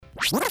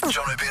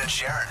Jono, Ben and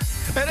Sharyn.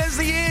 It is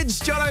The Edge.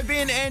 Jono,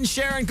 Ben and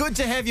Sharyn. Good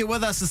to have you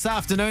with us this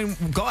afternoon.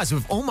 Guys,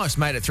 we've almost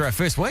made it through our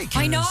first week.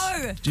 I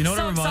know. Do you know what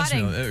so it reminds me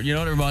of? You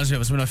know what it reminds me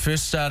of? Is when I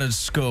first started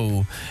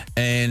school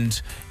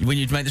and when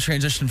you'd make the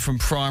transition from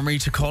primary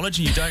to college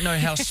and you don't know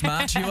how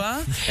smart you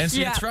are. And so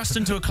you're thrust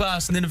into a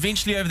class and then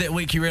eventually over that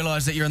week you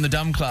realise that you're in the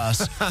dumb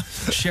class.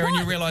 Sharyn,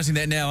 you're realising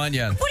that now, aren't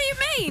you? What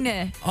do you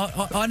mean?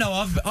 I know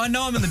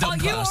I'm in the dumb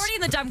class. You're already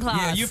in the dumb class.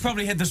 Yeah, you've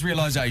probably had this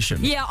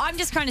realisation. Yeah, I'm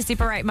just trying to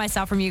separate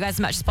myself from you guys as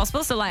much as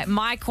possible. So, like,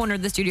 my corner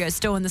of the studio is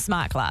still in the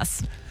smart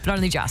class, but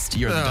only just.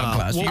 You're in the dumb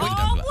class. well, You're in the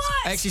dumb class.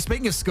 What? Actually,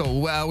 speaking of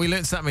school, we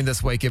learnt something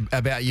this week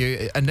about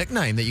you, a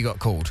nickname that you got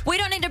called. We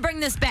don't need to bring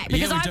this back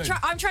because Yeah, we do.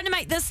 I'm trying to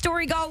make this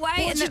story go away.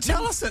 Why don't you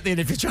tell us it then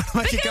if you're trying to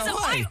make it Because go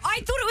away?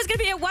 I thought it was going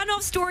to be a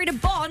one-off story to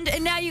bond,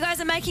 and now you guys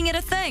are making it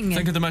a thing.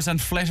 Think of the most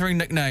unflattering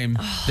nickname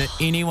that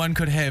anyone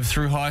could have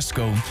through high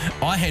school.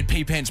 I had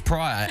Pee Pants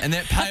Pryor, and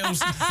that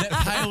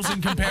pales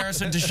in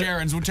comparison to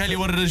Sharyn's. We'll tell you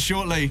what it is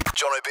shortly.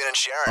 Jono, Ben and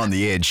Sharyn. On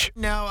The Edge.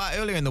 Now,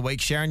 earlier in the week,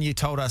 Sharyn, you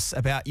told us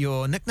about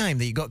your nickname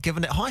that you got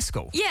given at high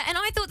school. Yeah, and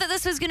I thought that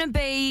this was going to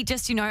be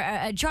just,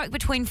 a joke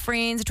between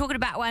friends, talking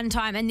about one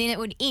time, and then it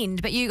would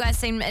end. But you guys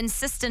seem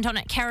insistent on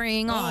it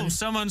carrying on. Oh,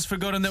 someone's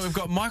forgotten that we've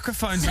got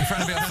microphones in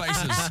front of our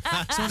faces.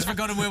 Someone's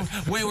forgotten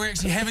where we're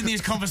actually having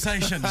these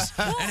conversations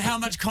and how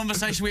much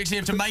conversation we actually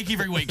have to make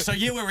every week. So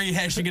yeah, we're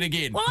rehashing it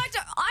again. Well,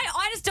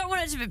 I just don't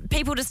want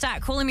people to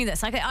start calling me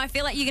this. Like, I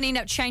feel like you're going to end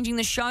up changing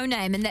the show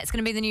name, and that's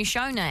going to be the new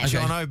show name.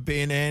 Jono,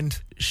 Ben and...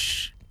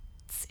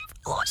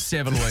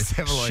 Savaloy.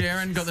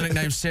 Sharyn got the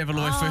nickname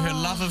Savaloy for her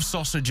love of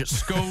sausage at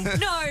school.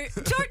 No,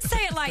 don't say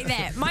it like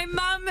that. My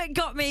mum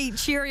got me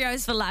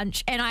Cheerios for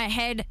lunch, and I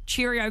had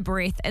Cheerio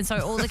breath, and so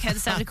all the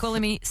kids started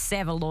calling me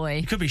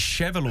Savaloy. It could be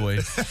Chevaloy.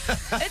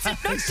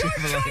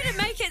 Don't try to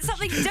make it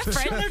something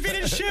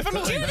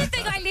different. Do you know the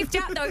thing I left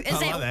out, though, is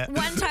that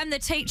one time the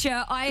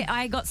teacher,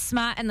 I got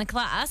smart in the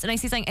class, and I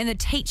said something, and the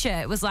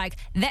teacher was like,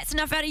 "That's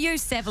enough out of you,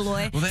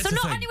 Savaloy." Well, so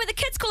not only were the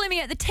kids calling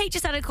me it, the teacher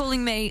started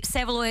calling me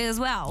Savaloy as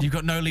well. You've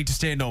got no leg to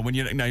stand on when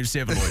you're nicknamed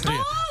Savaloy, do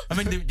you? I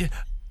mean,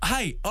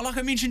 hey, like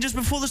I mentioned just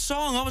before the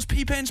song, I was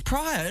Pee Pants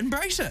Pryor.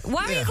 Embrace it.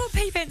 Why were you called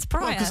Pee Pants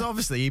Pryor? Well, because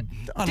obviously... Did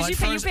you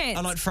pee your pants?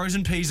 I like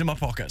frozen peas in my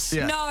pockets.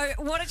 Yeah. No,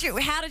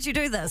 how did you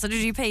do this? Or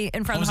did you pee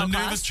in front of the whole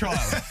I was a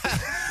nervous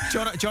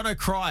child. Jono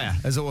Cryer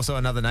is also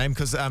another name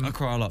because I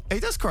cry a lot. he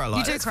does cry a lot.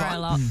 You do That's cry fine. a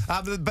lot.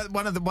 But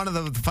one of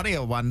the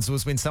funnier ones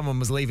was when someone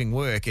was leaving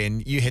work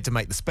and you had to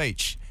make the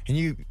speech and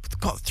you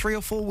got 3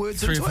 or 4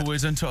 words. Three or into four it.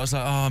 words into it, I was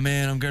like, oh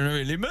man, I'm going to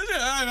really miss it.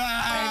 Oh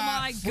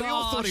my gosh. We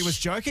all thought he was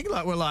joking.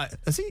 Like we're like,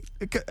 is he?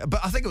 But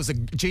I think it was a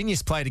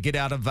genius play to get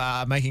out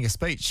of making a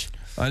speech.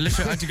 I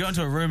literally had to go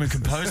into a room and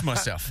compose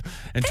myself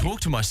and talk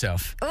to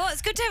myself. Well,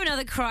 it's good to have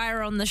another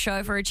crier on the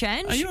show for a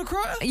change. Are you a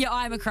crier? Yeah,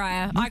 I'm a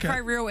crier. I cry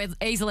real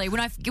easily. When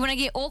I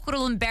get awkward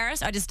or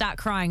embarrassed, I just start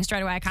crying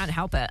straight away. I can't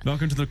help it.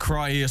 Welcome to the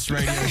Cry-iest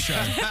radio show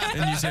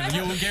in New Zealand.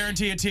 You will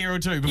guarantee a tear or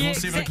two before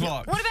 7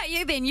 o'clock. What about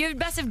you, Ben? You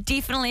must have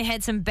definitely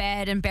had some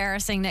bad,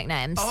 embarrassing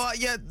nicknames. Oh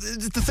yeah,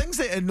 the things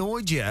that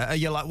annoyed you,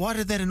 you're like, why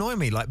did that annoy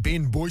me? Like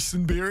Ben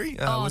Boysenberry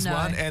was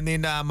one, and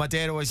then my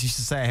dad always used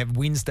to say I have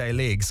Wednesday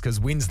legs because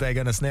Wednesday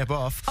going to snap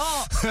off.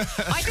 Oh, I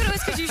thought it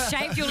was because you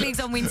shaved your legs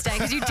on Wednesday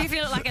because you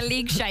definitely look like a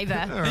leg shaver.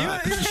 Are you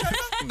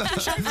a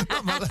shaver?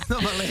 not my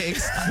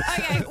legs.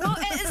 Okay, well,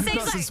 it seems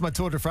Not since my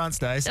Tour de France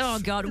days. Oh,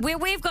 God.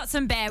 We've got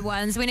some bad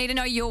ones. We need to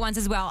know your ones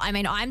as well. I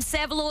mean, I'm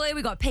Savaloy.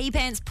 We've got Pee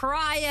Pants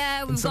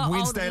Pryor. We've some got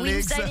Wednesday old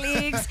legs.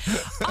 Wednesday legs.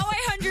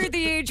 0800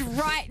 The Edge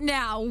right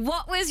now.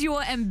 What was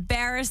your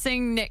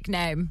embarrassing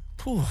nickname?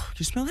 Ooh,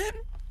 you smell that?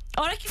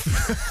 Oh,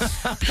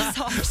 piss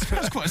off. It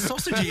smells quite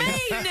sausagey.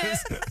 Mean.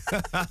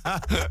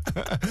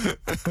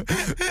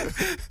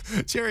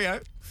 Cheerio.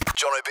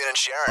 Jono, Ben and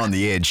Sharyn. On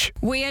The Edge.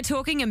 We are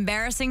talking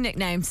embarrassing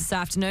nicknames this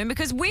afternoon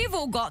because we've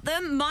all got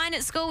them. Mine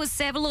at school was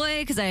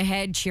Savaloy because I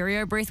had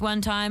Cheerio breath one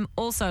time.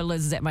 Also,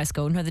 Liz is at my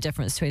school. Know the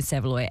difference between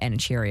Savaloy and a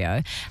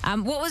Cheerio.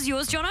 What was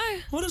yours, Jono?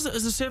 What is it?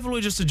 Is a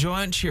Savaloy just a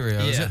giant Cheerio?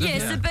 Is it Yeah,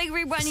 it's the big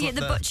red one you get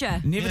at the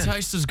butcher. Never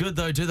tastes as good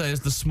though, do they?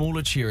 As the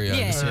smaller Cheerio,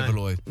 Yeah. the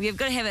Savaloy. You've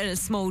got to have it in a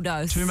small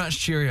dose. Too much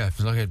Cheerio.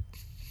 It's like a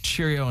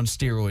Cheerio on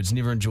steroids.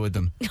 Never enjoyed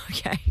them.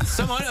 Okay.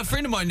 A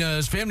friend of mine,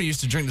 his family used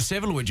to drink the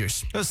Savaloy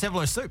juice. It was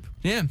Savaloy soup.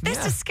 Yeah.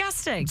 That's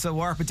disgusting. It's a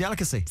Warrapa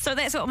delicacy. So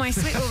that's what my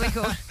sweat will be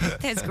called.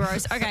 That's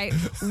gross. Okay.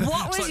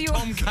 What was It's like your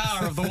Tom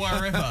Carr of the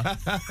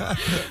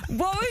Warrapa.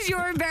 What was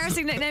your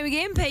embarrassing nickname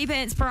again? Pee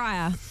Pants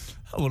Pryor.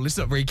 Oh, well, let's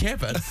not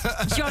recap it.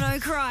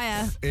 Jono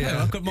Cryer.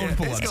 Yeah, I've got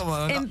multiple It's ones. got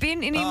one. And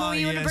Ben, any more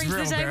you want to bring to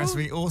the it's real table?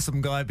 embarrassing.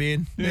 Awesome guy,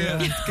 Ben. Yeah.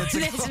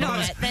 That's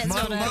not it. That's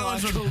not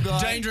Mine's it. Cool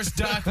guy. dangerous,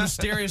 dark,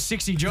 mysterious,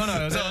 sexy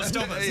Jono.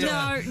 Stop it.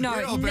 No.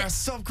 We're all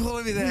embarrassed. Stop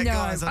calling me that, No.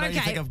 guys. I know you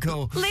Okay. think I'm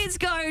cool. Let's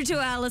go to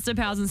our list of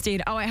pals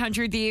instead.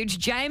 0800 The Edge.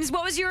 James,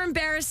 what was your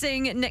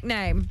embarrassing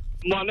nickname?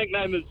 My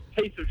nickname is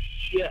Piece of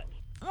Shit.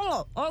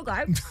 Oh,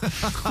 okay.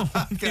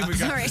 Here we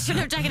go. Sorry, I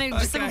shouldn't have taken a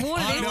sip of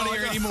water I then. don't want to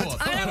hear any more.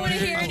 I don't want to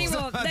hear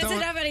anymore. That's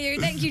enough out of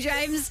you. Thank you,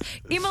 James.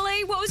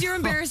 Emily, what was your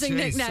embarrassing Jeez,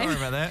 nickname? Sorry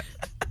about that.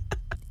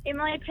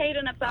 Emily peed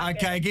in a bucket.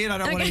 Okay, again, I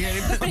don't want to hear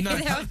it.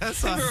 No,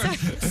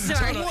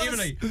 Sorry. Hold on,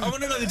 Emily, I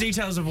want to know the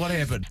details of what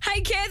happened.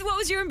 Hey, Kath, what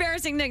was your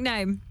embarrassing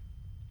nickname?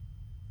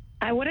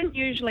 I wouldn't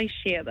usually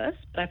share this,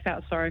 but I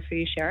felt sorry for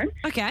you, Sharyn.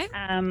 Okay.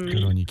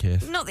 Good on you,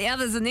 Kath. Not the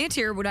others in their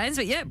terrible names,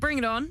 but yeah, bring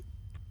it on.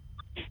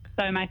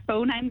 So my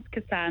full name's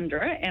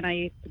Cassandra, and I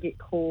used to get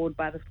called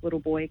by this little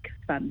boy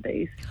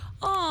Cassundies.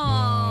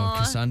 Oh,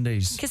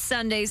 Cassundies.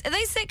 Cassundies. At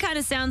least that kind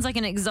of sounds like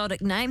an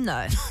exotic name,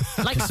 though.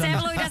 Like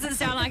Savaloy doesn't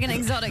sound like an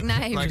exotic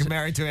name. Like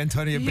married to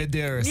Antonia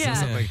Banderas or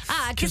something.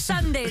 Ah,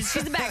 Cassundies.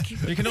 She's back.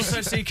 You can also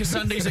see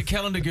Cassundies at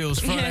Calendar Girls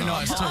Friday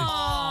nights too.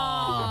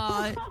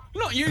 Oh.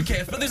 Not you,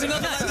 Kath, but there's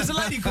a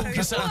lady called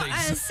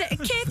Cassundies.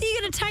 Kath, are you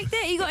going to take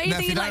that? You got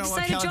anything you'd like to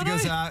say to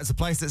Jono? It's a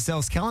place that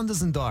sells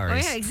calendars and Oh,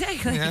 diaries. yeah,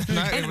 exactly. Yeah,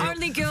 no, and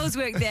only girls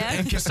work there.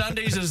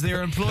 Cassundies is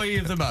their employee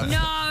of the month.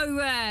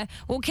 No.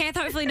 Well, Kath,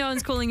 hopefully no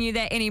one's calling you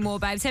that anymore,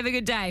 babes. Have a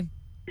good day.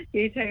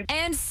 You too.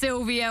 And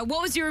Sylvia,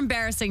 what was your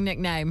embarrassing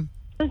nickname?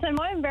 So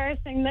my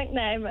embarrassing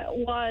nickname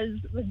was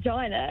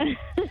Vagina.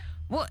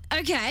 What?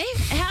 Okay.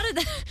 How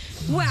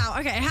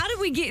did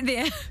we get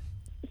there?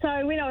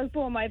 So when I was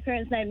born, my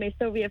parents named me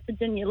Sylvia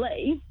Virginia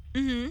Lee.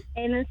 Mm-hmm.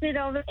 And instead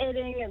of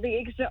adding the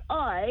extra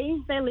I,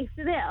 they left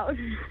it out.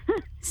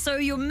 So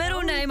your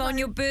middle name on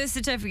your birth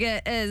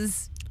certificate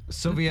is...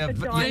 Sylvia.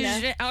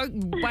 Vagina. Oh,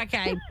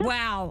 okay.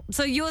 Wow.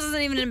 So yours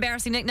isn't even an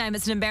embarrassing nickname,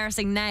 it's an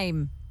embarrassing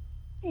name.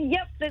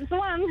 Yep, that's the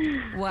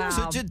one. Wow.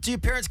 So do your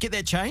parents get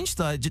that changed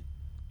though?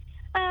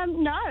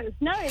 No.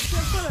 It's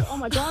just put it on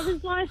my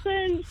driver's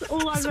license,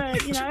 all over,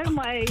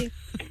 my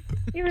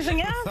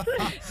everything else.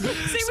 See,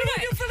 when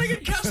you're filling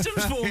in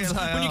customs forms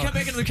when you come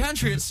back into the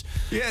country, it's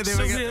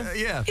Sylvia.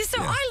 Yeah.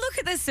 So I look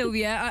at this,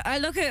 Sylvia. I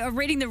look at, I'm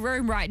reading the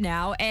room right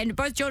now, and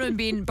both Jono and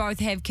Ben both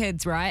have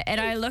kids, right?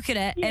 And I look at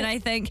it and I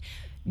think,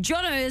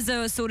 Jono is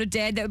a sort of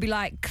dad that would be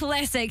like,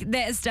 classic,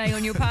 that is staying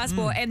on your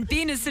passport. And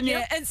Ben is sitting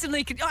there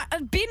instantly.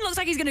 Ben looks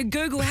like he's going to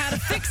Google how to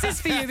fix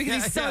this for you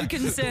because he's so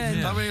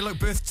concerned. I mean, look,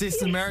 birth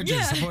tests and marriages.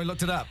 I've probably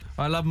looked it up.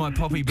 I love my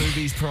poppy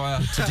boobies prior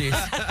to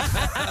death.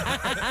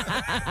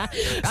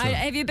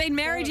 Have you been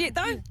married yet,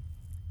 though?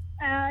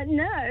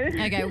 No.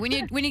 Okay, when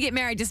you get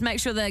married, just make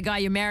sure the guy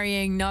you're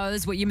marrying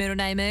knows what your middle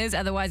name is.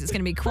 Otherwise, it's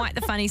going to be quite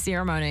the funny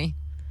ceremony.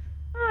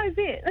 Oh, I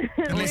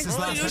bet. Unless it's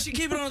You should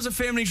keep it on as a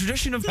family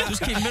tradition of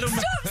just keep middle.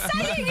 Stop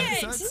saying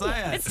it! Don't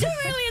say it. It's too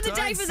early in the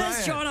day for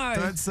this, Jono.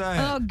 Don't say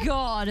it. Oh,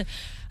 God.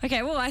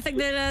 Okay, well, I think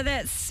that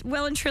that's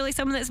well and truly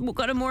someone that's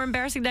got a more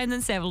embarrassing name than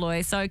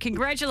Savaloy. So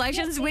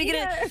congratulations. We're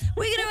gonna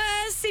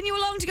send you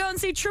along to go and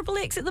see Triple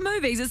X at the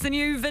movies. It's the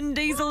new Vin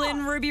Diesel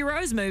and Ruby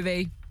Rose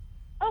movie.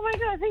 Oh, my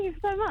God, thank you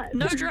so much.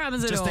 No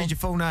dramas at all. Just need your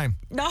full name.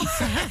 No,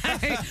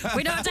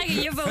 we're not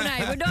taking your full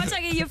name. We're not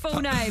taking your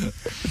full name.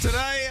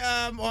 Today,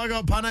 I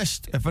got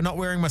punished for not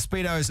wearing my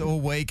Speedos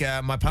all week.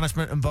 My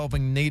punishment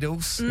involving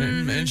needles.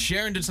 And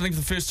Sharyn did something for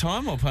the first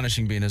time while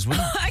punishing Ben as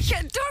well.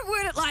 Don't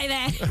word it like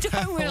that.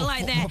 Don't word it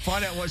like We'll that.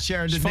 find out what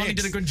Sharyn did Finally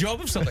next. did a good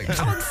job of something.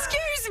 Oh,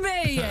 excuse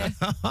me.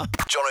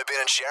 Jono, Ben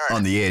and Sharyn.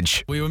 On the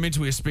Edge. We were meant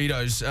to wear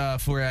Speedos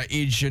for our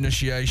Edge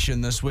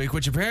initiation this week,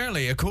 which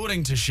apparently,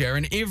 according to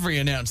Sharyn, every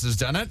announcer's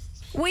done it.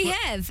 We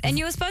have, and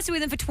you were supposed to wear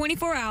them for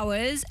 24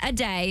 hours a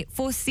day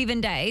for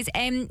 7 days.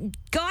 And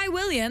Guy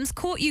Williams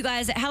caught you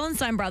guys at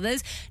Hallenstein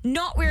Brothers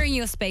not wearing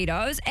your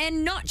Speedos,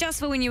 and not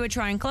just for when you were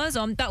trying clothes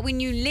on, but when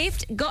you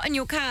left, got in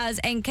your cars,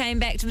 and came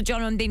back to the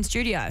Jono and Ben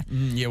studio.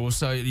 Yeah, well,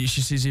 so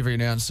she says every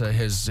announcer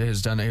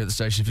has done it here at the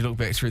station. If you look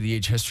back through the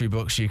Edge history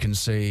books, you can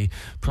see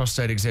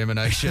prostate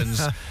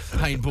examinations,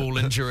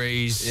 paintball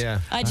injuries.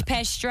 Yeah.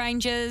 Past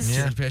Strangers.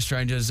 Past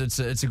strangers. It's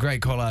a great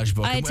collage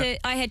book.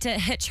 I had to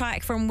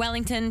hitchhike from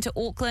Wellington to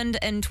Auckland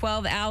in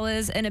 12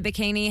 hours in a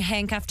bikini,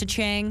 handcuffed to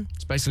Chang.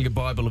 It's basically a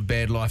Bible of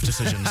bad life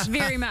decisions.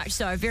 Very much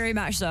so, very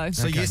much so.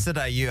 So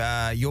yesterday,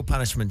 your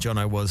punishment,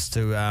 Jono, was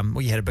to,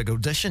 you had a big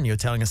audition you were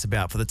telling us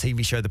about for the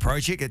TV show The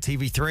Project at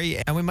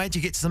TV3, and we made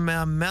you get some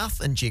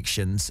mouth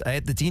injections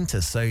at the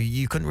dentist, so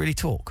you couldn't really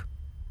talk.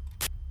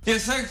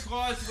 Yes, thanks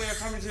guys. We are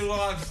coming to you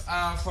live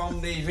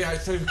from the V8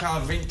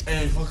 Supercar event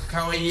in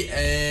Pukekohe,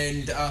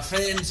 and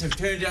fans have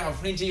turned out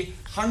plenty,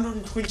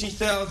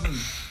 120,000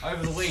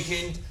 over the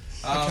weekend.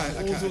 Okay.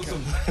 Can you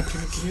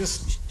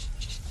just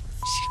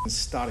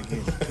start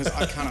again? Because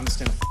I can't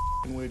understand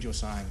a word you're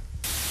saying.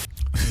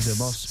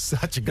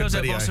 Such a That good was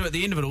our video. boss who at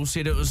the end of it all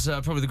said it was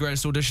probably the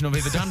greatest audition I've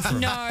ever done for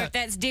him. No,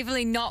 that's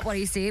definitely not what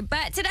he said.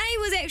 But today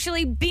was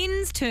actually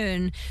Ben's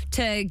turn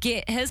to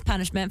get his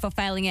punishment for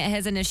failing at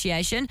his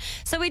initiation.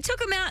 So we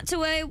took him out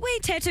to a wee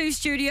tattoo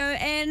studio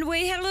and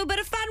we had a little bit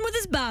of fun with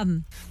his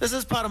bum. This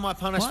is part of my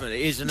punishment.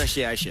 It is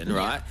initiation,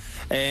 right?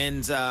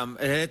 And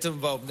it had to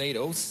involve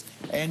needles.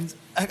 And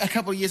A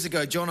couple of years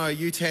ago, Jono,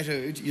 you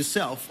tattooed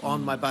yourself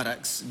on my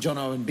buttocks,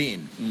 Jono and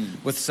Ben,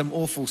 with some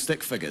awful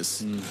stick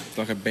figures.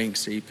 Like a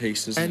Banksy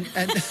piece, isn't it?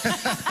 And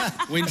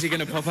When's he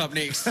going to pop up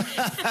next?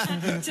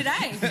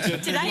 Today,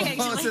 actually.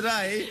 well,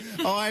 today,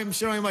 I'm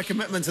showing my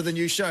commitment to the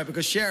new show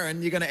because,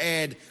 Sharyn, you're going to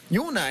add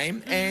your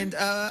name and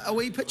a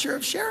wee picture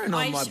of Sharyn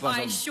on my bottom.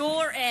 I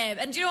sure am.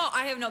 And do you know what?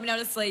 I have not been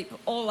able to sleep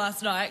all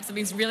last night because I've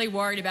been really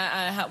worried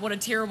about what a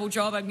terrible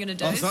job I'm going to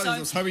do. I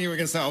was hoping you were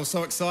going to say I was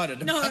so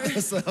excited. No, I think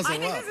this is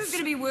going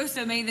to be worse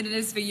for me than it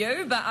is for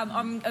you, but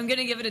I'm going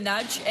to give it a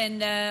nudge,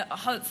 and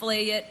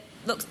hopefully it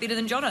looks better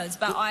than Jono's,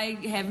 but I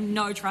have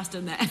no trust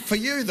in that. For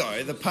you,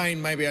 though, the pain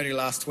maybe only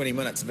lasts 20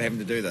 minutes of having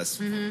to do this.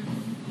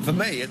 For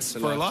me, it's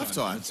for a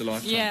lifetime. It's a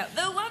lifetime. Yeah.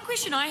 The one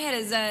question I had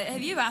is,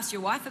 have you asked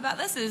your wife about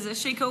this? Is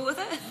she cool with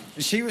it?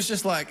 She was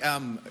just like,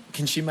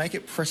 can she make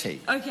it pretty?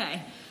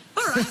 Okay.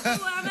 All right,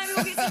 well,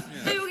 maybe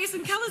we'll get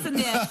some colours in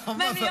there.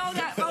 Maybe old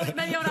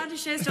Auntie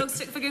Shaz's dog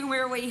stick figure can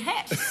wear a wee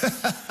hat.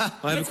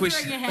 I have a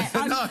question. Wearing a hat.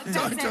 No,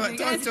 don't do it.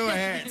 Don't do a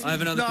hat. I have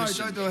another no,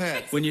 question. Don't do a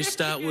hat. When you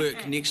start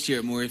work next year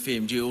at More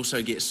FM, do you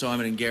also get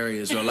Simon and Gary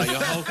as well? Like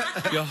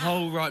your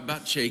whole right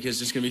butt cheek is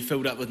just going to be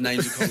filled up with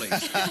names of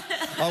colleagues.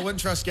 I wouldn't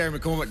trust Gary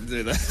McCormick to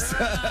do this.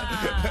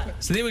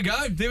 So there we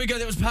go.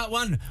 That was part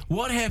one.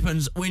 What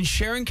happens when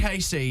Sharyn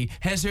Casey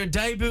has her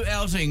debut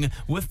outing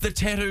with the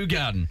tattoo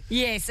gun?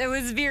 Yes, it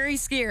was very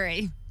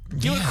scary.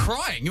 You were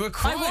crying. I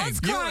was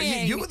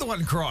crying. You were the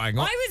one crying.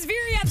 I was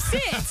very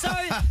upset. So,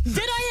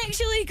 did I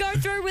actually go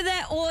through with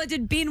that, or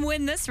did Ben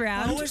win this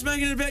round? Always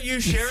making it about you,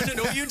 Sharyn, and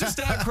all you just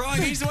start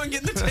crying. He's the one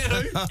getting the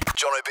tattoo.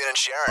 Jono, Ben and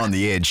Sharyn on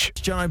the Edge.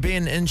 Jono,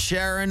 Ben and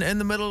Sharyn in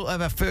the middle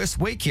of our first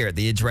week here at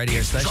the Edge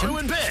radio station. Jono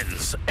and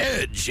Ben's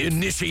Edge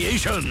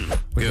Initiation.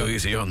 Go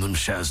easy on them,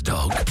 Shaz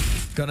dog.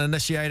 Got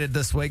initiated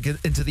this week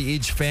into the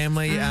Edge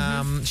family.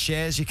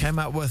 Shaz, you came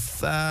up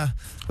with our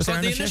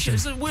initiation.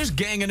 It's the worst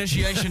gang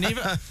initiation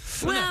ever.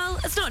 Well,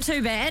 it's not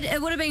too bad.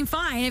 It would have been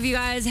fine if you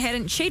guys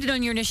hadn't cheated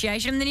on your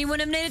initiation, then you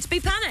wouldn't have needed to be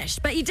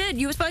punished. But you did.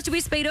 You were supposed to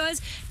wear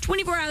Speedos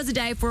 24 hours a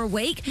day for a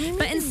week,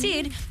 but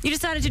instead you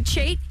decided to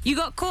cheat. You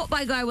got caught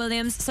by Guy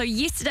Williams, so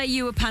yesterday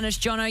you were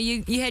punished, Jono.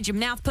 You had your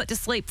mouth put to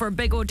sleep for a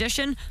big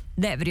audition.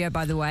 That video,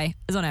 by the way,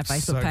 is on our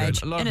Facebook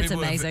page, and it's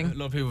amazing. A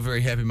lot of people were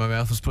very happy my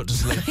mouth was put to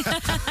sleep.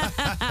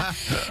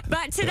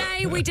 But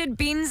today we did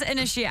Ben's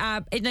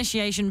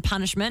initiation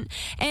punishment,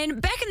 and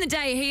back in the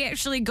day he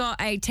actually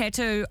got a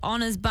tattoo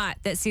on his butt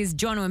that says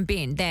Jono and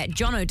Ben, that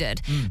Jono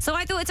did. So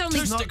I thought it's only...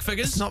 Two stick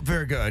figures. It's not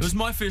very good. It was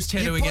my first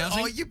tattooing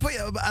outing. You put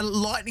a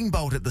lightning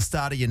bolt at the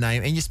start of your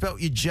name, and you spelt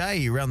your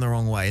J around the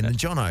wrong way, and then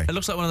Jono. It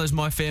looks like one of those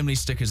My Family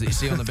stickers that you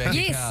see on the back of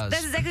cars. Yes,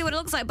 that's exactly what it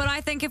looks like, but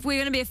I think if we're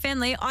going to be a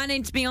family, I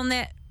need to be on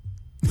that...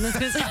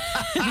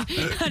 I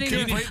need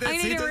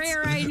to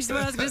rearrange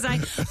what I was going to say.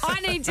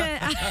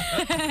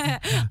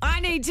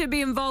 I need to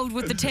be involved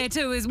with the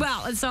tattoo as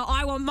well, and so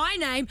I want my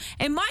name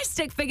and my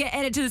stick figure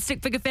added to the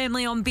stick figure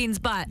family on Ben's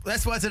butt.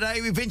 That's why today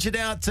we ventured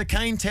out to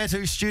Kane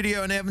Tattoo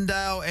Studio in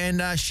Avondale,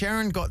 and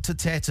Sharyn got to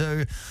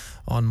tattoo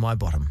on my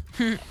bottom.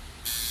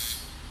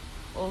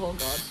 Oh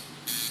God.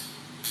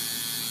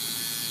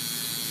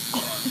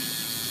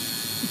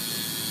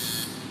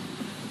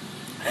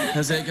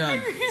 How's that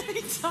going?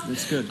 Really tough.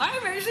 That's good.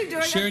 I'm actually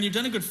doing Sharyn, you've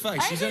done a good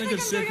face. You've done a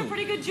good circle. I'm doing a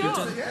pretty good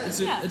job. It's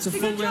a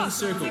full round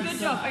circle. It's a good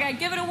job. Okay,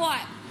 give it a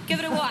white. Give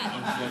it a white.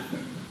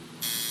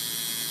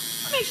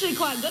 I'm actually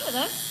quite good at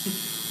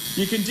this.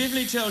 You can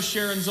definitely tell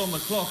Sharyn's on the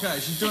clock, eh?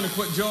 She's doing a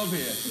quick job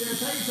here. Yeah,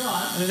 take your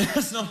time.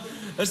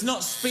 It's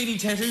not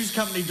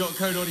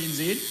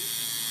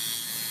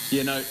speedytattooscompany.co.nz.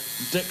 Yeah, no,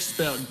 Dick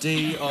spelled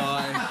D-I-C-K.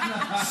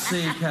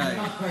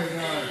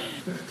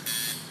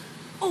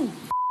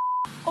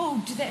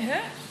 Oh, did that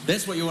hurt?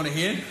 That's what you want to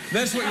hear?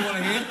 That's what you want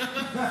to hear? Did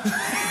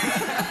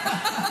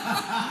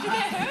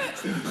that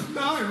hurt?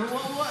 No,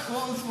 what?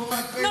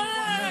 No,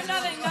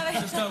 nothing.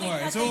 Just don't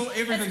worry. It's all,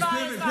 everything's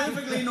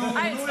perfectly normal.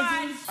 Hey,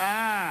 it's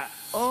fine.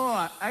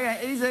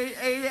 Okay, easy.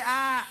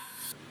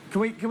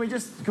 Can we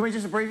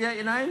just abbreviate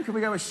your name? Can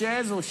we go with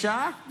Shaz or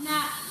Shah?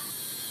 Nah.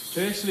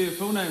 Actually, her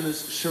full name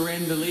is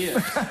Sharyn.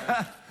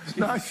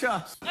 No,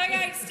 Shah.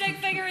 Okay, stick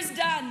figure is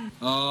done.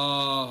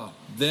 Oh,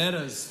 that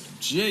is...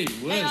 Gee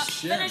whiz,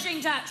 Sharyn.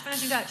 Finishing touch.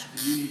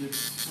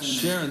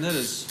 Sharyn, that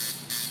is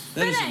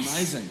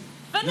amazing.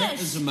 Finish. That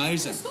is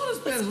amazing. It's not as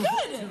bad as Good. I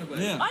thought it was going to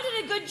be. Yeah. I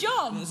did a good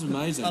job. That's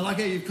amazing. I like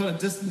how you've kind of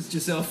distanced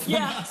yourself from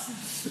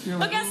us.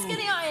 Look how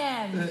skinny I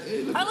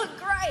am. I look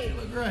great.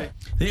 Great.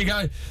 There you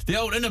go. The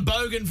old inner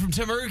bogan from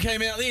Timaru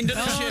came out then,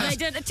 didn't Oh, it? they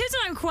did. It turns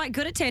out I'm quite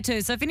good at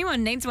tattoos, so if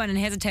anyone needs one and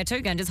has a tattoo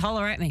gun, just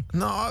holler at me.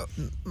 No,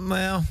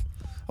 well,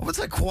 I would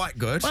say quite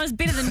good. Well, it's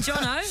better than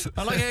Jono.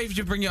 I like how you have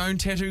to bring your own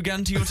tattoo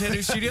gun to your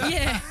tattoo studio.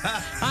 Yeah.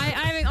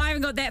 I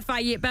haven't got that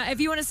far yet, but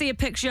if you want to see a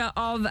picture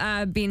of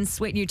Ben's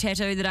sweet new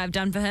tattoo that I've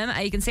done for him,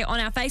 you can see it on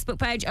our Facebook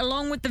page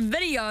along with the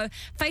video,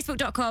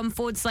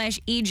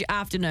 facebook.com/Edge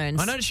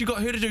Afternoons. I noticed you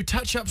got her to do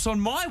touch-ups on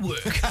my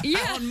work.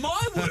 Yeah. On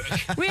my work.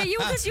 Well,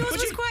 yours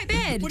was quite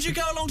bad. Would you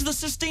go along to the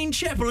Sistine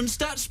Chapel and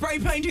start spray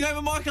painting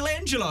over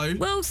Michelangelo?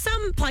 Well,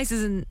 some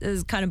places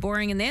is kind of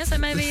boring in there, so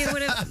maybe it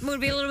would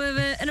be a little bit of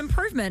an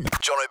improvement.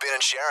 Jono, Ben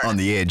and Sharyn on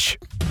The Edge.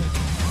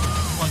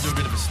 Might do a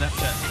bit of a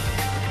Snapchat.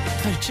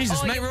 Oh,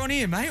 Jesus, mate, we're on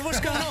here, mate.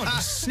 What's going on?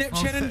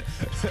 Snapchatting?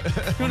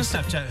 You want to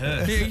Snapchat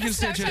her? Yeah, you can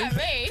Snapchat her.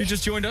 me. If you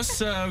just joined us,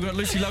 we've got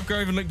Lucy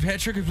Lovegrove and Luke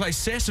Patrick who play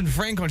Sass and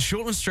Frank on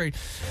Shortland Street.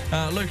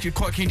 Luke, you're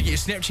quite keen to get your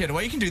Snapchat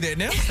away. You can do that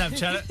now.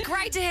 Snapchat it.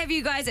 Great to have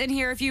you guys in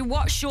here. If you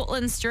watch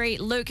Shortland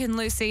Street, Luke and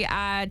Lucy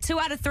are 2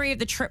 out of 3 of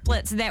the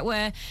triplets that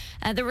were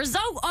the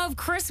result of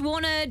Chris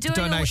Warner doing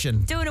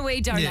a wee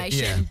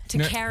donation to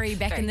carry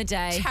back in the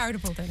day.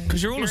 Charitable donation.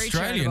 Because you're all Very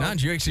Australian, charitable.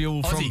 aren't you? Actually,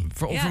 all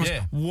from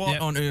Yeah. What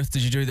on earth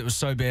did you do that was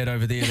so bad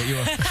over there that you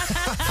were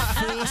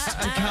forced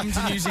to come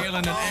to New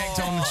Zealand and act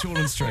on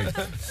Shortland Street?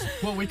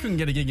 Well, we couldn't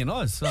get a gig in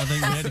Oz, so I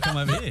think we had to come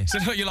over here.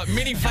 So you're like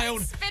many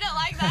failed Spit it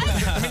like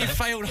that. many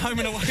failed home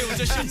and away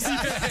auditions.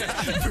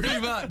 Pretty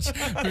much.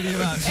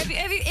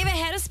 Have you ever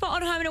had a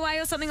spot on Home and Away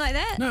or something like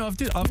that? No, I've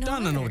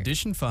done an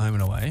audition for Home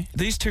and Away.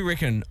 These two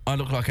reckon I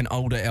look like an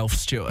older Alf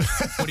Stewart.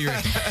 What do you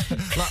reckon?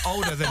 Like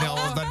older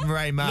than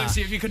Ray Ma.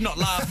 Lucy, if you could not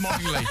laugh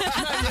mockingly.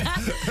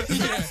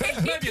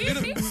 Maybe a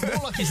little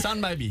more like your son,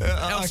 maybe.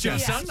 Alf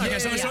Stewart's son? Okay,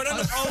 so I don't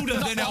look older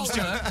than Alf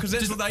Stewart, because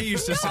that's what they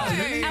used to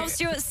say. Al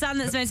Stewart's son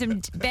that's made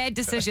some bad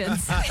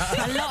decisions.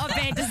 A lot of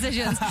bad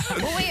decisions.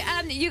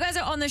 Well, you guys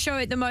are on the show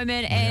at the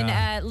moment,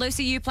 and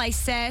Lucy, you play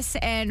Sass,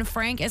 and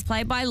Frank is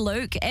played by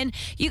Luke, and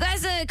you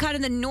guys are kind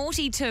of the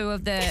naughty two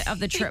of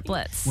the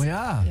triplets. We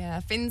are. Yeah,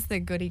 Finn's the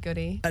goody.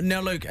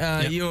 Now, Luke,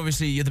 you're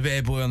the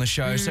bad boy on the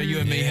show, so you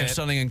and me have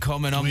something in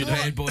common. I'm the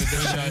bad boy of the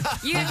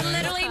show. You have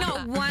literally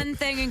not one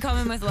thing in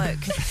common with Luke.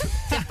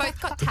 They've both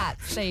got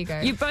tats. There you go.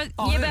 You both,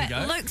 there we but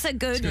go. Luke's are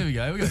good. There we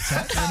go. We got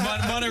tats.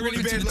 Mine are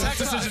really bad tax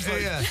decisions.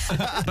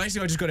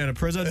 Basically, I just got out of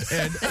prison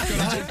and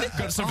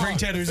got some free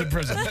tattoos in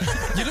prison.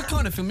 You look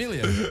kind of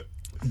familiar.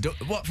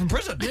 What, from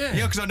prison? Yeah,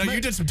 because I know you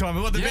did some time.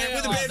 We're the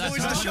bad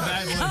boys of the show.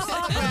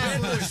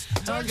 Bad boys.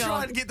 Don't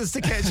try and get this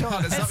to catch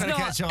on. It's not going to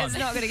catch on. It's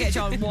not going to catch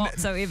on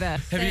whatsoever.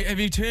 Have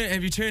you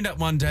turned up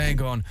one day and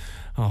gone,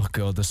 oh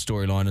God, the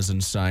storyline is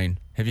insane?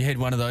 Have you had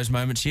one of those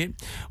moments yet?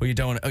 Or you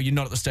don't want? You're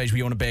not at the stage where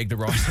you want to bag the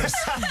writers.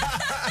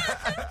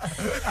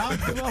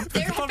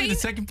 Probably the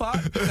second part.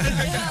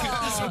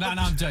 No,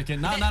 I'm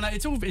joking. No.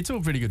 It's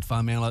all pretty good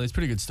fun, man. Like, there's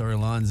pretty good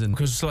storylines, and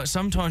because like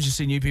sometimes you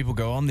see new people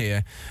go on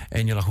there,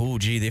 and you're like, oh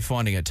gee, they're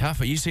finding it tough.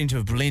 But you seem to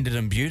have blended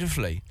in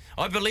beautifully.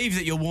 I believe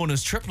that you're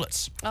Warner's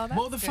triplets. Oh, that's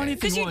well, the funny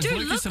thing Because you was, do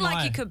Lucas look and like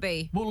I, you could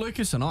be. Well,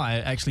 Lucas and I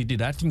actually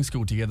did acting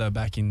school together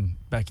back in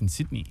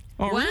Sydney.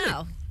 Oh, really?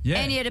 Wow. Yeah.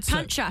 And you had a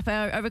punch up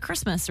over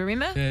Christmas,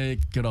 remember? Yeah,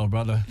 good old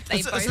brother.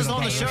 This is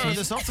on the show. This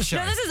is off the show.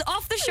 No, this is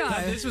off the show.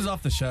 No, this was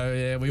off the show.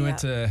 Yeah,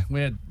 we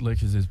had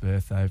Lucas's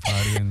birthday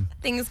party, and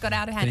Things got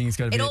out of hand. Things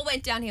got a it bit- all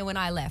went downhill when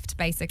I left,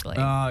 basically.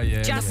 oh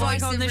yeah, Just yeah.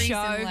 like on the Voice of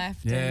show. reason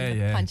left. Yeah, and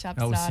yeah. Punch up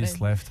Our started.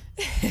 sis left.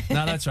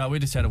 No, that's right. We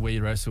just had a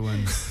wee wrestle,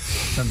 and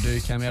some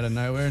dude came out of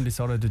nowhere and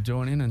decided to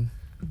join in, and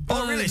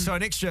Oh, really? So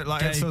an extra,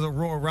 like, it's sort of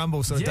Royal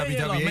Rumble, sort of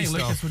WWE like me,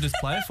 style. Lucas were just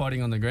player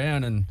fighting on the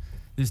ground, and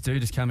this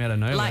dude just came out of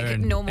nowhere Like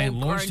and normal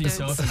launched grown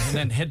himself dudes. and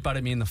then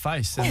headbutted me in the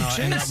face, and I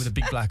ended up with a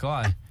big black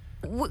eye.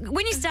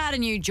 When you start a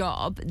new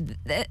job,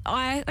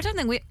 I don't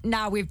think we've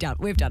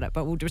done it,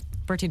 but we'll just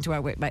pretend to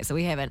our workmates that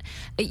we haven't.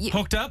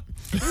 Hooked up?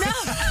 When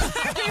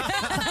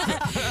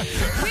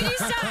you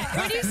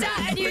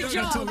start a new We're going to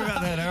job, talk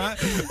about that, all right?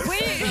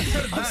 when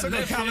I've still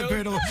got carbon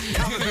burn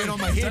on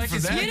my head for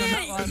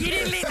that. you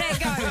didn't let that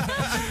go.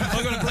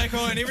 I got a black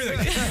eye and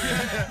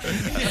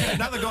everything.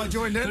 Another guy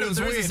joined in. It was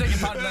There is weird. a second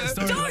part of that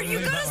story. Don't,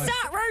 you've got to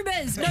start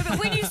rumours. No, but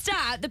when you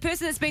start, the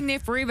person that's been there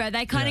forever,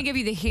 they kind of give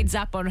you the heads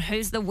up on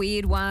who's the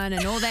weird one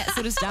and all that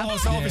sort of stuff. Oh,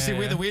 so obviously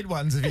we're the weird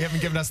ones if you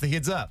haven't given us the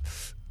heads up.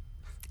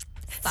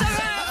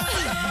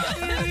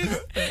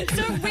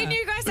 So when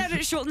you guys started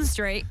at Shortland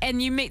Street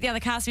and you meet the other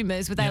cast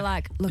members, were they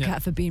like, look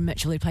out for Ben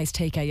Mitchell who plays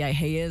TK? Yeah,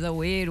 he is a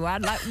weird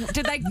one. Like,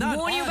 did they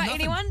warn you about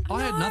anyone?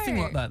 I had nothing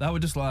like that. They were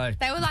just like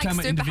They were like came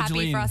super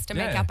individually happy for and- us to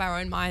make up our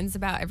own minds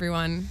about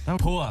everyone. They were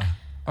poor.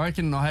 I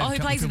reckon I had. Oh, a who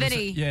couple plays people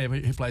Vinny? Say, yeah,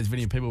 who plays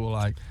Vinny? People were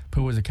like,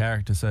 Pooh was a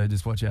character, so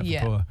just watch out for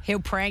Pooh. He'll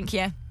prank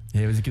you. Yeah,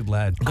 he was a good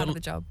lad. Part of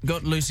the job.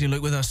 Got Lucy and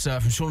Luke with us from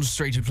Shortland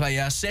Street to play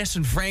Sass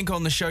and Frank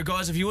on the show.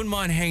 Guys, if you wouldn't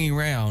mind hanging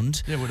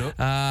around, Yeah, we'll do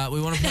it.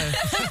 we want to play.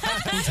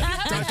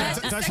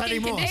 Don't say any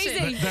more.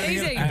 Easy.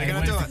 They're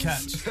going to do it.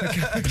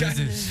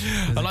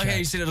 Catch. I like how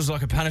you said it was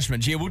like a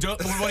punishment. Yeah, we'll do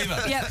it.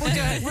 Whatever. Yeah, we'll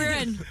do it. We're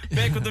in.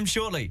 Back with them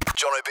shortly.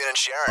 Jono, Ben and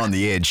Sharyn on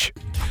The Edge.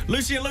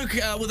 Lucy and Luke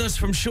with us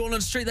from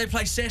Shortland Street. They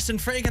play Sass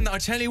and Frank, and I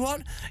tell you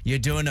what, you're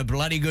doing a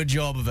bloody good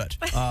job of it.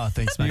 Oh,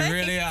 thanks, You mate.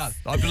 really are.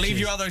 I believe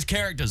you are those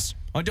characters.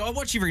 I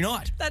watch every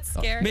night. That's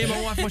scary. Me and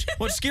my wife watch.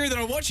 What's scary that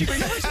I watch every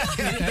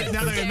night?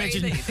 Now that I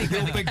imagine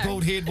your big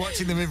bald head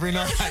watching them every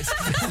night.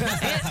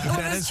 All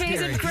this cheese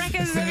and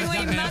crackers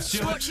everywhere you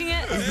munch watching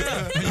it.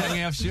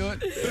 Hanging out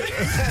short.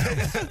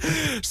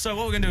 So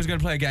what we're going to do is going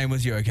to play a game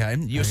with you, okay?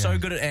 You're so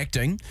good at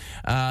acting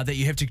that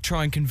you have to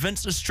try and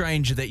convince a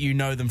stranger that you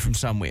know them from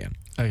somewhere.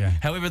 Okay.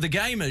 However, the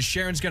game is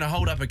Sharon's going to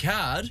hold up a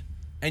card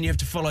and you have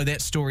to follow that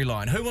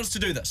storyline. Who wants to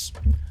do this?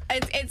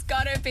 It's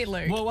got to be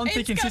Luke. Well, I'm It's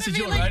thinking gotta since it's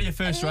be your Luke. radio,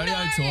 first radio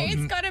No, talk.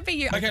 it's got to be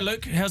you. Okay,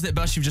 Luke, how's that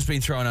bus you've just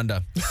been thrown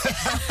under? Yeah,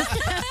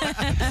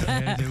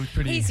 it was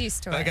pretty. He's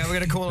used to it. Okay, we're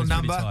going to call a It's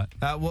pretty number.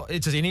 tight.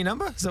 It's just any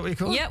number? Is that what you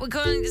call it? Yeah, we're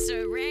calling just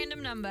a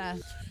random number.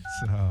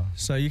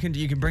 So you can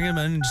bring him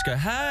in and just go,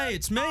 hey,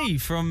 it's me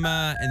from,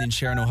 and then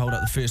Sharyn will hold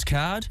up the first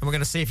card. And we're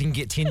going to see if you can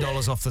get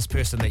 $10 off this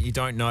person that you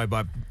don't know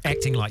by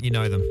acting like you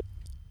know them.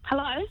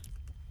 Hello?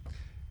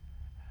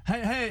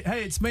 Hey,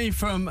 it's me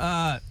from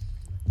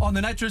on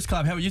the Naturist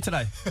Club. How are you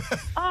today?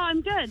 Oh,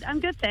 I'm good. I'm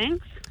good,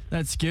 thanks.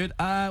 That's good.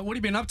 What have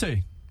you been up to?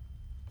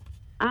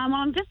 Well,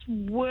 I'm just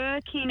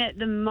working at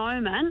the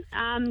moment.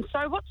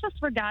 So what's this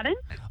regarding?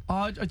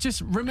 I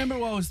just remember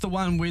I was the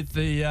one with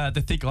the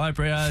thick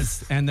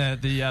eyebrows and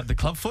the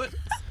club foot.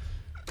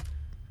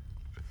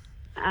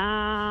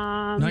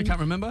 No, can't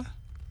remember.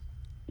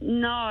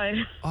 No.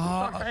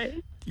 Oh,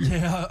 Sorry.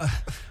 Yeah,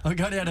 I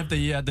got out of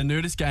the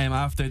nudist game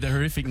after the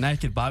horrific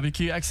naked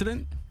barbecue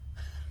accident.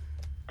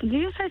 Did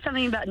you say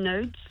something about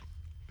nudes?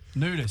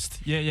 Nudist.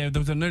 Yeah, there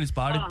was a nudist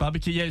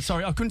barbecue. Yeah,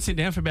 sorry, I couldn't sit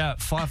down for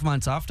about 5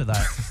 months after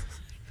that.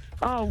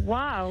 Oh,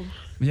 wow.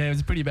 Yeah, it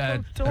was a pretty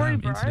bad Cool story,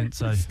 bro. incident.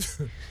 So,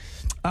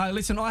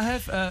 listen, I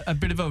have a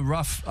bit of a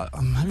rough.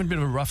 I'm having a bit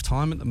of a rough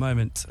time at the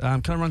moment.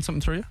 Can I run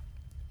something through you?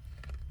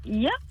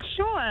 Yep,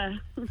 sure.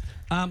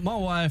 My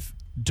wife,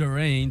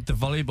 Doreen, the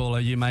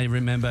volleyballer, you may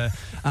remember,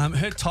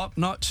 her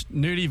top-notch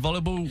nudie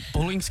volleyball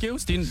bowling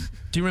skills. Do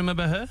you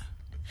remember her?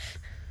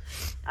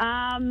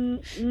 No,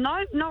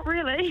 not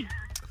really.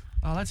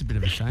 Oh, that's a bit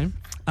of a shame.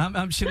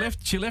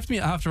 She left me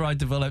after I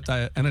developed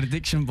an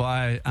addiction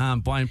by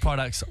buying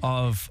products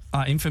of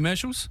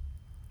infomercials.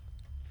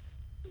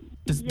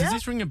 Does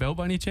this ring a bell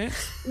by any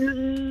chance?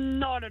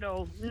 Not at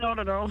all. Not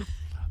at all.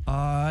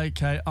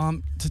 Okay.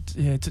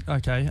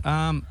 Okay.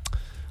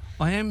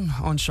 I am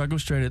on Struggle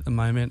Street at the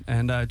moment,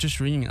 and just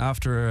ringing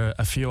after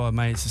a few of our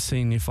mates,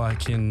 seeing if I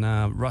can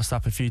rust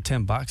up a few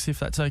 $10, if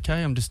that's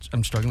okay.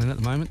 I'm struggling at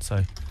the moment,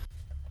 so.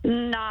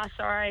 Nah,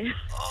 sorry.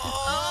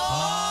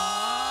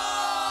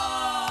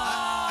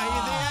 Are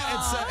you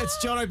there? It's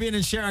Jono, Ben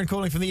and Sharyn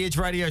calling from the Edge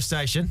radio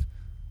station.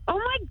 Oh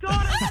my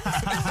God,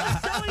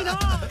 what's going on?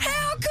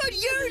 How could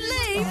you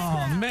leave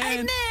Oh, a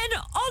man. man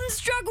on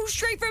Struggle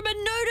Street from a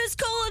nudist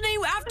colony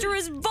after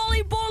his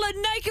volleyballer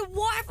naked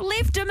wife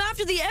left him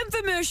after the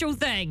infomercial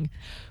thing?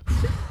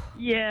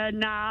 Yeah,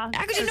 nah.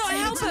 How could you not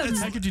help him?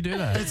 How could you do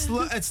that? It's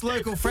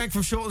local Frank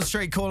from Shortland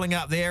Street calling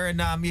up there,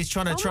 and he's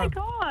trying to Oh my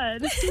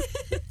God.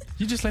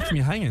 You just left me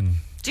hanging.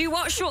 Do you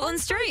watch Shortland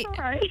Street?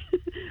 Sorry.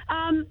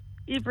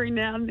 Every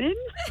now and then.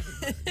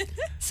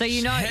 So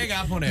you know. Hang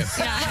up on him.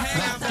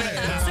 Hang up on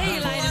him. See you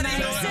later,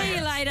 mate. See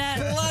you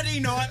later. Bloody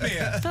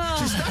nightmare.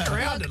 She stuck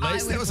around at I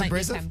least. would That was have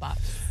lent you impressive. $10.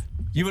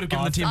 You would have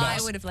given the $10. I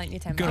would have lent you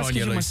 $10. Good That's on you,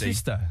 'cause you're my Lucy.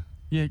 sister.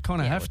 Yeah,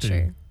 kind of have to.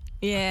 True.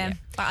 Yeah.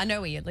 But I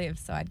know where you live,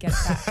 so I'd get it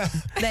back.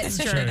 That's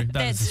true. True. That is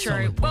That's a solid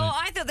true. point. Well,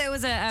 I thought that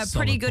was a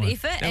pretty good point.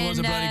 effort. That was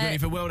a and, bloody good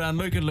effort. Well done,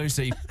 Luke and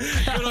Lucy.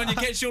 Good on you.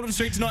 Catch Shortland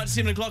Street tonight at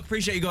 7 o'clock.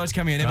 Appreciate you guys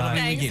coming in. Have a lovely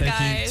Thanks, weekend.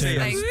 guys. Thank you.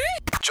 Thanks.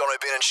 Jono,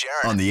 Ben and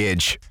Sharyn on the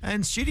Edge.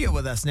 And studio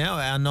with us now,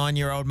 our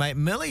 9-year-old mate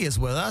Millie is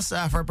with us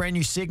for a brand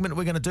new segment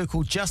we're going to do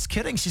called Just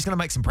Kidding. She's going to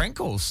make some prank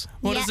calls.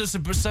 What is this?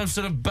 Some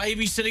sort of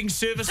babysitting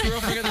service we're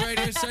offering at the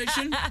radio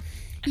station?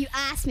 You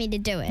asked me to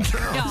do it.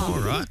 All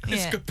right.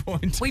 That's a good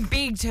point. We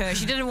begged her.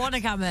 She didn't want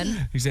to come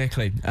in.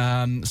 Exactly.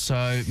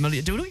 So,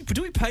 Millie, do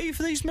we pay you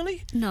for these,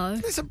 Millie? No.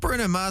 There's a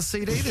Bruno Mars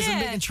CD. There's a Yeah.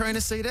 Megan Trainor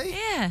CD.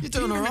 Yeah. You're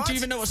doing all right. Do you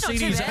even know what It's not too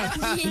CDs bad.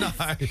 are? No.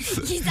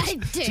 Yes, I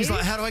do. She's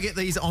like, how do I get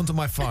these onto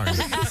my phone?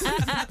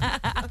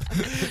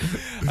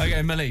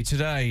 Okay, Millie,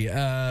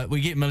 today we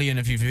get Millie in,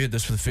 if you've heard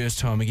this for the first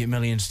time, we get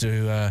Millie in to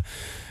do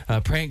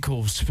prank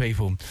calls to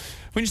people.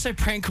 When you say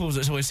prank calls,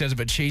 it always sounds a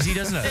bit cheesy,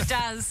 doesn't It it?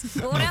 does.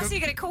 Well, what else are you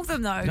going to call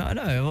them, though? No,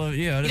 well,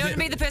 yeah. You don't want to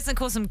be the person that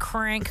calls them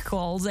crank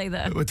calls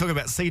either. We're talking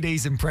about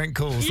CDs and prank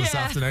calls this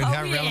Yeah. afternoon. Oh,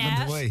 How yeah. relevant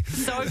are we?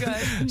 So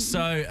good.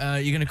 So,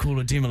 you're going to call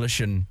a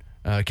demolition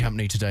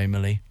company today,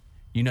 Millie.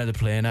 You know the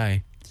plan, eh?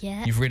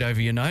 Yeah. You've read over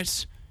your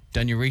notes,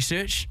 done your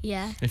research.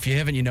 Yeah. If you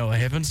haven't, you know what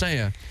happens, don't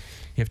you?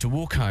 You have to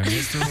walk home.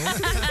 That's the rule.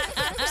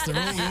 That's the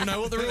rule. We all know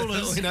what the rule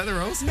is. We know the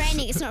rules.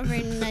 Raining, it's not a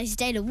very nice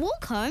day to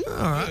walk home. All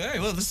right. Okay,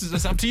 well,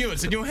 it's up to you.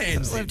 It's in your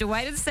hands. We'll have to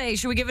wait and see.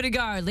 Should we give it a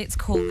go? Let's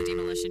call the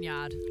demolition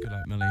yard. Good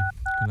luck, Millie.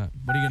 Good luck.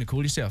 What are you going to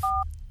call yourself?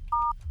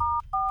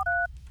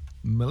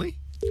 Millie?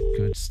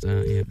 Good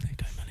start. Yeah, there you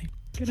go, Millie.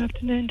 Good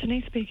afternoon,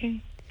 Denise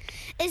speaking.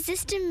 Is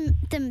this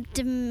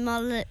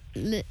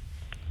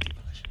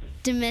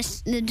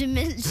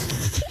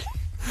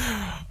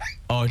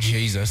Oh,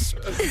 Jesus.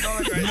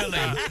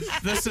 Millie,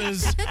 this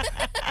is...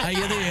 Are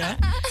you there?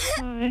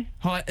 Hi.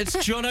 Hi, it's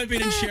Jono,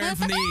 Ben and Sharyn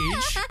from the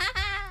Edge.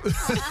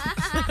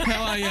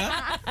 How are you?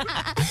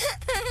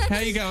 How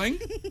are you going?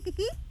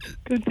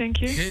 Good,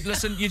 thank you. Yeah,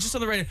 listen, you're just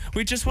on the radio.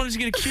 We just wanted to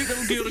get a cute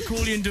little girl to call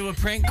you and do a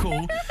prank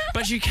call,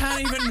 but you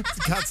can't even...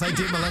 Can't say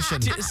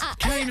demolition.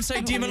 Can't even say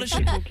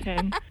demolition. People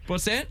can.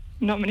 What's that?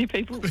 Not many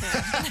people can.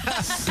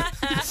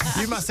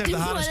 You must have the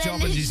hardest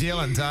job in New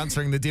Zealand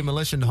answering the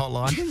demolition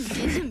hotline.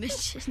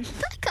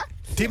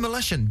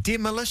 Demolition.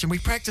 We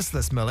practiced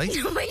this, Millie.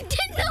 No, we did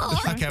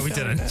not. Okay, we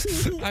didn't.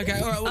 Okay,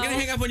 all right, we're going to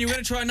hang up on you. We're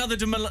going to try another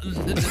another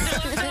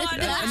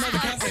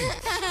company.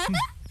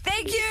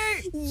 Thank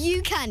you.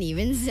 You can't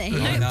even say No,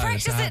 it.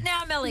 practice it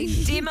now, Millie.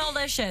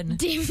 Demolition.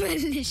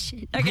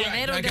 Demolition. Okay,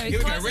 Right, that'll okay, do. here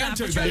we go. Close Round enough.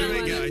 two, We'll try Here we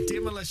another one. go.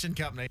 Demolition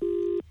Company.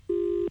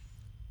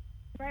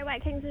 Ray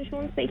White Kings and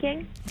Sean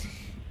speaking.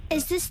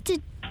 Is this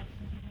the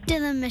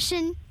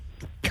demolition?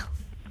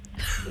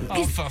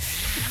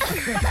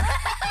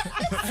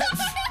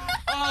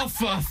 Oh,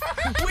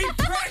 we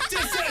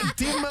practiced it.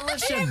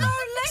 Demolition.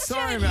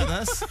 Sorry about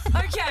this.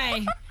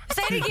 Okay.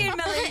 Say it again,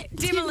 Millie.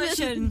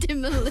 Demolition.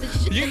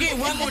 Demolition. You get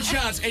one more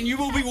chance and you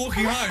will be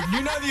walking home.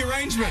 You know the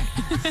arrangement.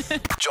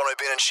 Jono,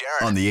 Ben and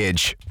Sharyn on the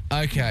Edge.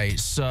 Okay,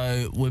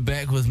 so we're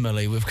back with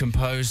Millie. We've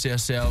composed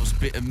ourselves.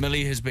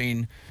 Millie has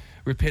been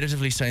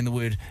repetitively saying the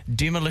word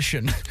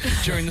demolition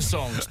during the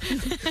songs.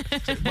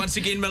 Once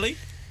again, Millie.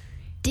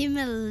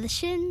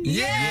 Demolition?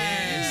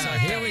 Yeah. So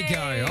here we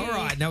go. All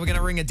right, now we're going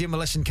to ring a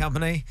demolition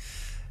company.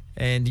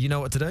 And you know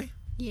what to do?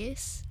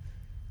 Yes.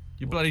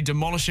 You're bloody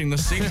demolishing the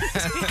segment.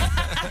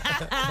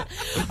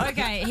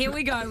 Okay, here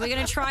we go. We're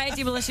going to try a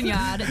demolition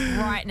yard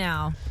right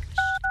now.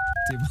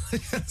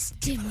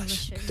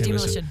 Demolition.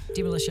 Demolition.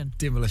 You're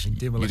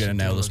going to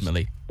nail this,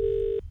 Millie.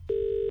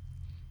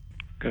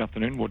 Good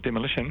afternoon, Ward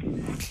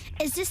Demolition.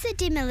 Is this the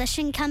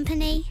demolition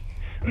company?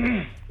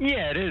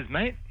 Yeah, it is,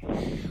 mate.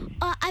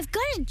 Oh, I've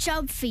got a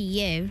job for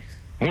you.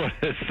 What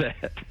is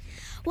that?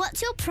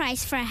 What's your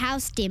price for a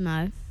house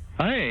demo?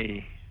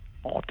 Hey,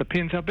 it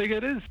depends how big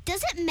it is.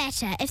 Does it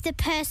matter if the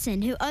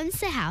person who owns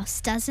the house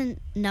doesn't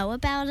know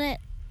about it?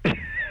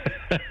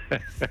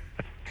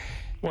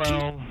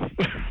 Well,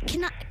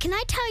 Can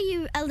I tell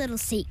you a little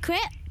secret?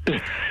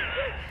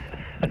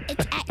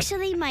 It's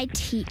actually my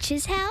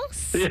teacher's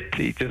house. yeah,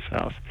 teacher's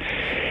house.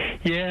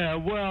 Yeah,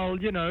 well,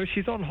 you know,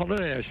 she's on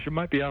holiday. She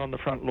might be out on the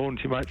front lawn.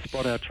 She might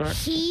spot our truck.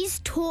 He's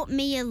taught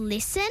me a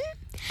lesson.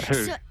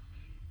 Who?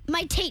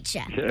 My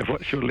teacher. Yeah,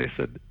 what's your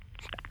lesson?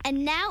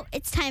 And now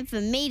it's time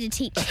for me to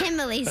teach him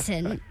a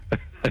lesson.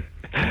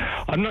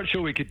 I'm not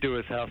sure we could do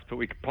his house, but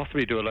we could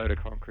possibly do a load of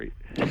concrete.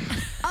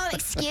 Oh,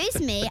 excuse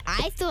me.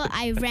 I thought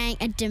I rang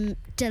a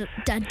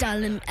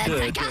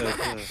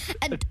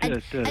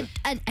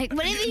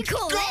whatever you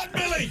call it.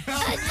 Millie!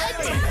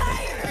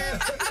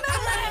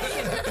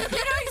 You're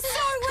doing so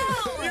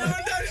well.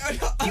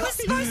 You were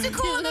supposed to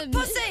call it a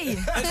pussy.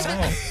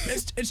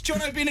 It's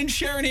Jono, Ben and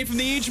Sharyn here from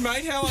the Edge,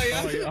 mate. How are you?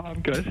 Oh, yeah, I'm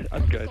good.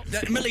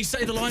 Millie,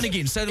 say the line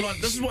again. Say the line.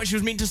 This is what she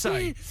was meant to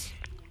say.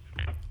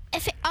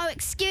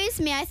 Excuse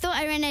me. I thought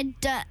I ran a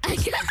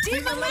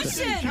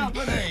Demolition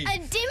company. A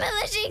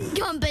demolition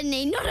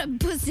company, not a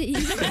pussy.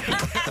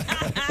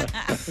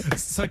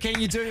 So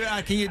can you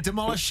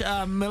demolish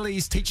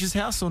Millie's teacher's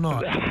house or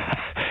not?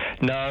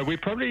 No, we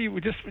could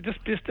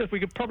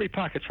probably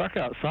park a truck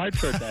outside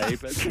for a day,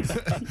 but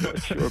I'm not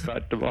sure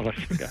about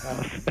demolishing a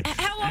house.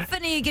 How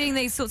often are you getting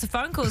these sorts of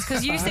phone calls?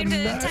 Because you seem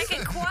to take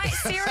it quite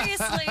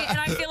seriously, and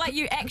I feel like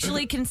you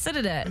actually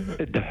considered it.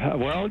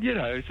 Well, you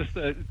know, it's just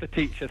the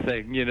teacher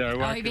thing, you know.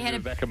 I you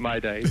had back in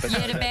my day. But you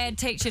had a bad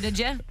teacher, did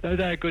you? No,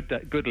 they're good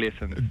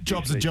lessons.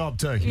 Job's a job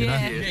too, you know?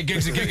 Yeah,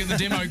 gig's a gig in the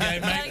demo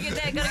game, Gotta mate.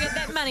 get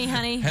that money,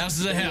 honey. House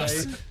is a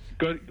house.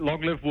 Good,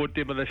 long live Ward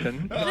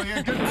Demolition. Oh,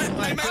 yeah, good.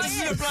 Hey, mate,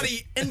 this is a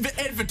bloody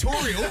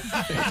advertorial.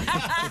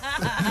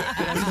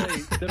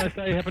 Did I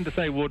say happen to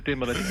say Ward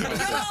Demolition?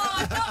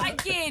 Oh, not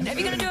again. If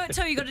you're going to do it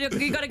too, you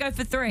got to go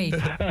for 3.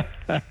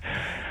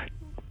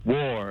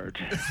 Ward.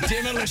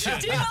 Demolition.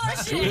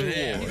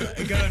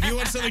 If you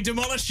want something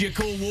demolished, you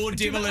call Ward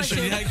Demolition.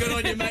 Hey, good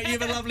on you, mate. You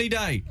have a lovely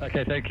day.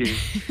 Okay, thank you.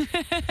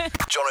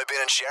 Jono,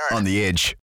 Ben and Sharyn on the Edge.